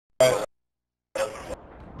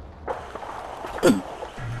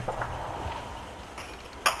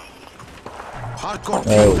Hardcore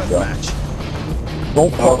There we team go. deathmatch.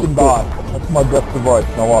 Don't fucking die. That's my best advice.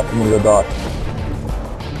 Now watch, I'm gonna go die.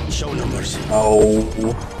 Show no mercy.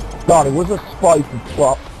 Oh. Donnie, where's the spice and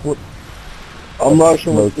swap? What? I'm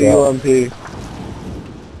rushing with the UMP.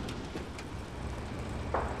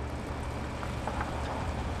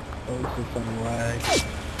 Oh, this is some lag.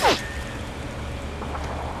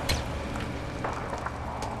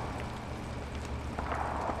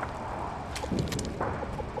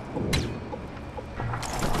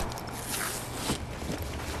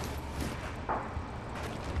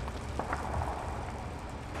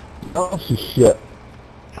 Oh, shit.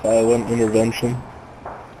 Silent intervention.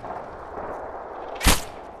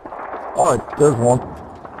 Alright, there's one.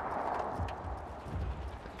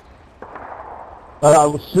 I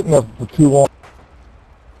was sitting there for too long.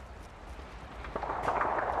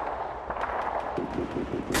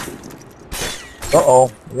 Uh-oh,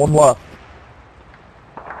 one left.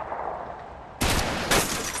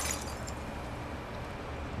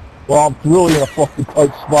 Well, I'm really in a fucking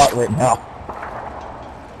tight spot right now.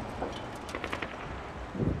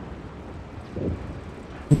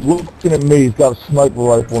 He's looking at me, he's got a sniper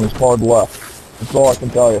rifle in his hard left. That's all I can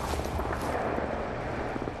tell you.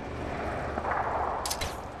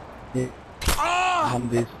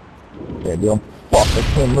 Humvees. Yeah, dude, fuck, I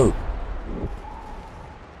can't move.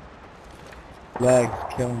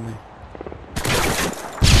 Lag's killing me.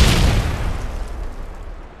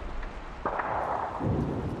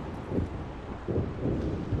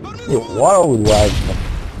 Yeah, why are we lagging?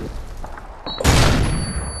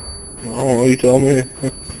 I don't know, you tell me.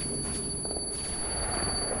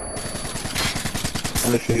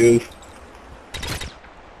 I fuse.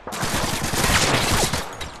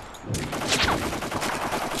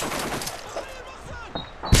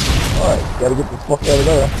 Alright, gotta get the fuck out of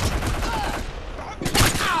there.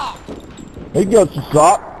 He gets a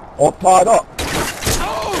shot, all tied up.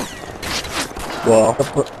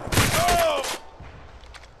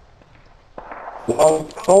 Well,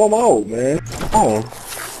 call him out, man. Oh.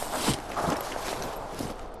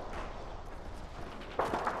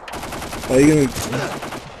 How you gonna...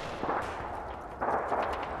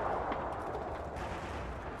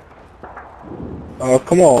 Oh,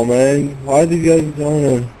 come on, man. Why did you guys join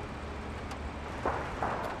him?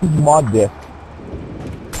 This is my dick.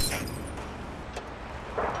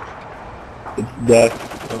 It's death.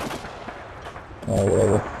 Oh,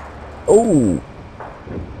 whatever. Oh!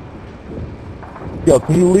 Yo,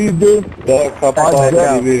 can you leave, dude? Duck, hop I'll on back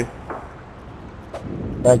out. TV.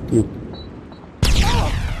 Thank you.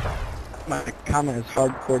 My comment is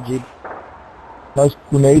hardcore G. Nice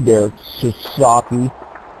grenade there, Sasaki.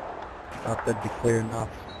 Thought that'd be clear enough.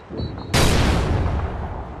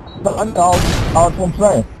 But I know, that's what I'm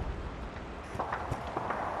saying.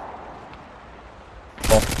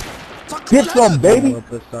 Get some, baby!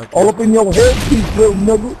 All up in your head, piece little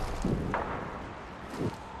nigga.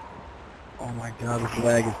 Oh my god, this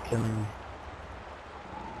lag is killing me.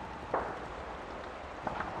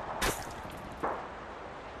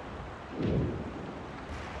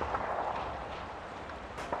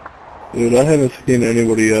 Dude, I haven't seen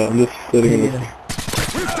anybody yet. I'm just sitting in the...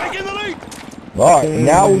 We've taken the lead. Alright,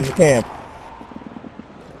 now we camp.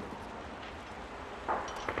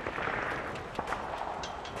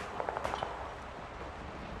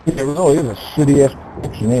 It really is a shitty ass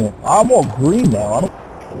picture, ain't it? I'm all green now. I don't...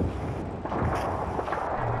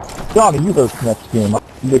 Johnny, you go to the next game.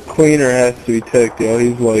 The cleaner has to be ticked, yo.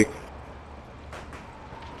 He's like...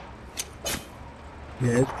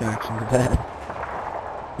 Yeah, his connection's bad.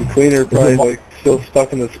 The cleaner probably like still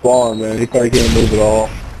stuck in the spawn, man. He probably can't move at all.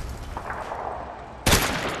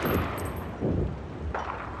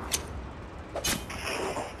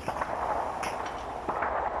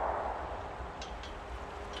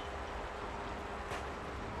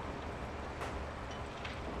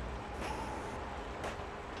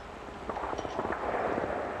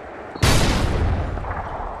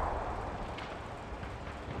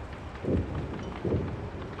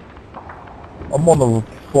 I'm on the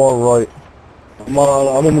far right.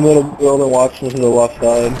 I'm in the middle of the building watching to the left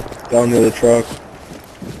side, down near the truck.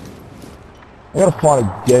 I gotta find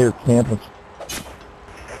a gayer camping.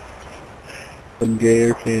 A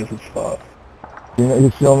gayer camping spot. You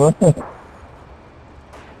feel me?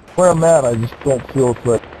 Where I'm at, I just don't feel it's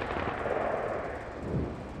like...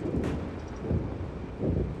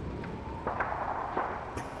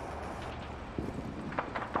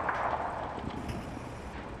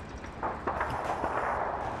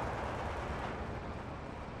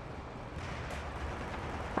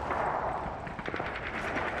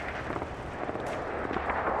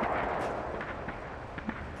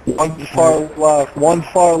 One far left. One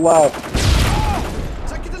far left.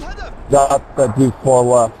 Got that dude far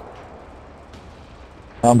left.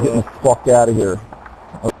 I'm getting the fuck out of here.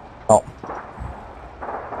 Oh.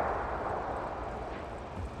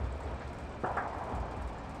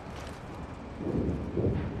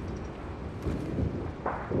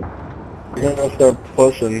 You're gonna start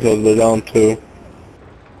pushing because they're down 2.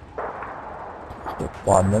 Still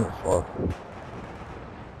 5 minutes left.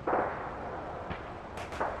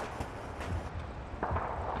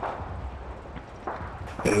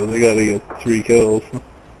 Yeah, they gotta get 3 kills.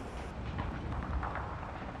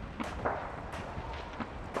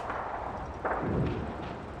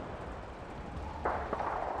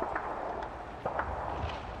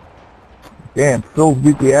 Damn, Phil's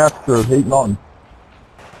beat the Astros 8-0.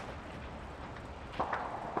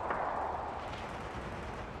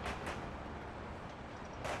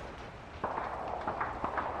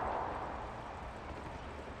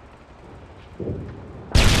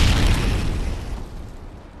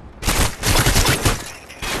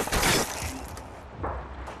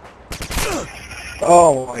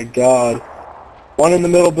 Oh my god. One in the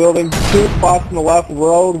middle building, 2 spots in the left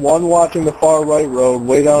road, 1 watching the far right road,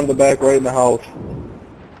 way down the back right in the house.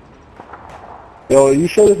 Yo, are you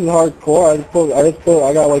sure this is hardcore?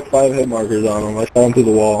 I got like 5 hit markers on them. I shot them through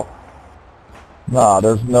the wall. Nah,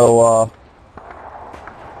 there's no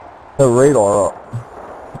radar up.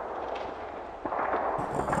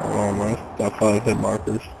 Oh man, got 5 hit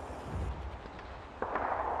markers.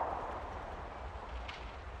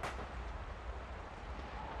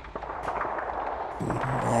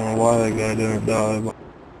 I don't know why that guy didn't die, but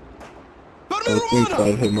I think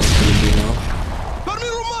 5 hit markers would be enough.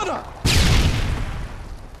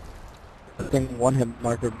 I think 1 hit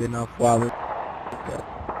marker would be enough. Wow.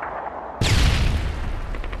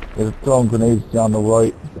 They're throwing grenades down the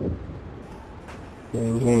right. Yeah,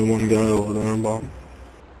 there's only 1 guy over there, but...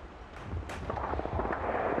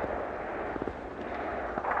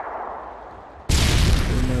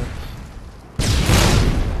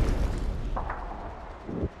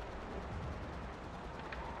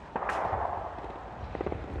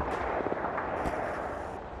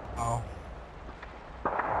 Wow.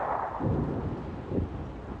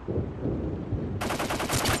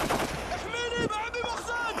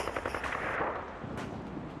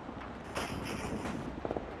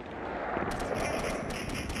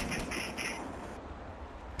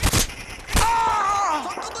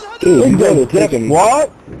 Dude, you could have taken...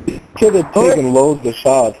 What? Could have taken loads of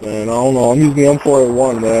shots, man. I don't know. I'm using the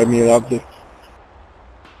M4A1, but I mean, I'm just...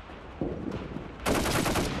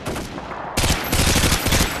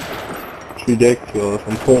 It's ridiculous.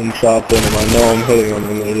 I'm putting shots in them. I know I'm hitting them,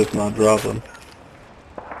 and they're just not dropping.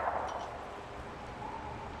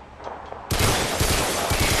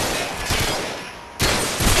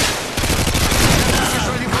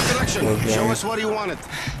 Show us what you wanted.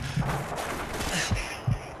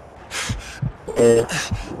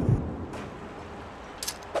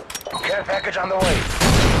 Care package on the way.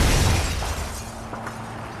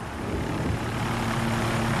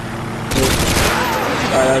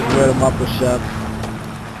 Alright, I've read him up a shot.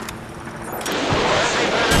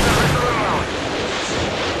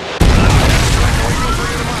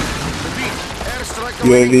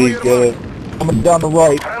 UAV, get it. Coming down the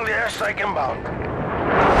right. Friendly airstrike inbound.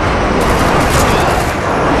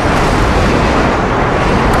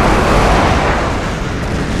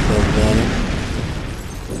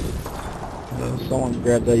 Someone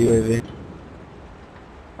grab that UAV.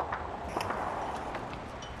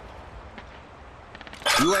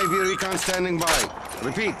 UAV recon standing by.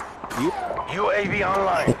 Repeat. UAV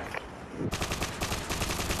online.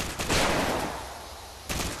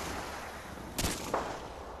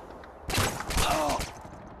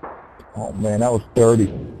 Oh man, that was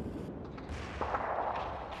dirty.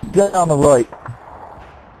 Get on the right.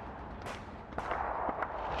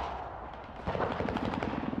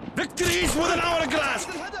 Victories with an hourglass.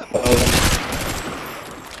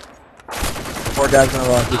 4 guys in a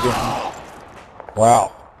row. Keep going.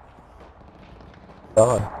 Wow.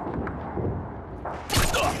 God.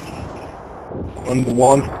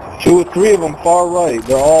 2 or 3 of them far right.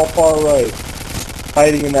 They're all far right.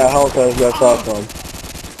 Hiding in that house I just got shot from.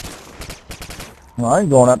 Well, I ain't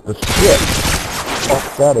going up the shit.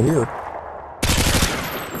 Fuck out of here.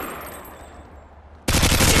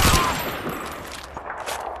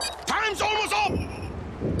 Time's almost up.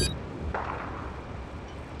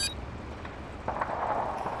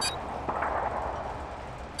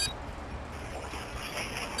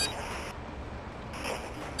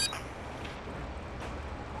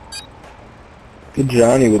 Good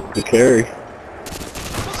Johnny with the carry.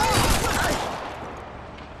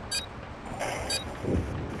 Stop!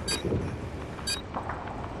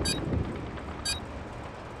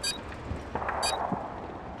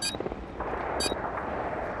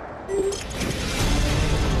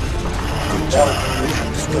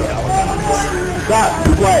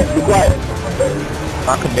 Be quiet! Be quiet!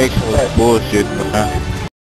 My connection was bullshit, man.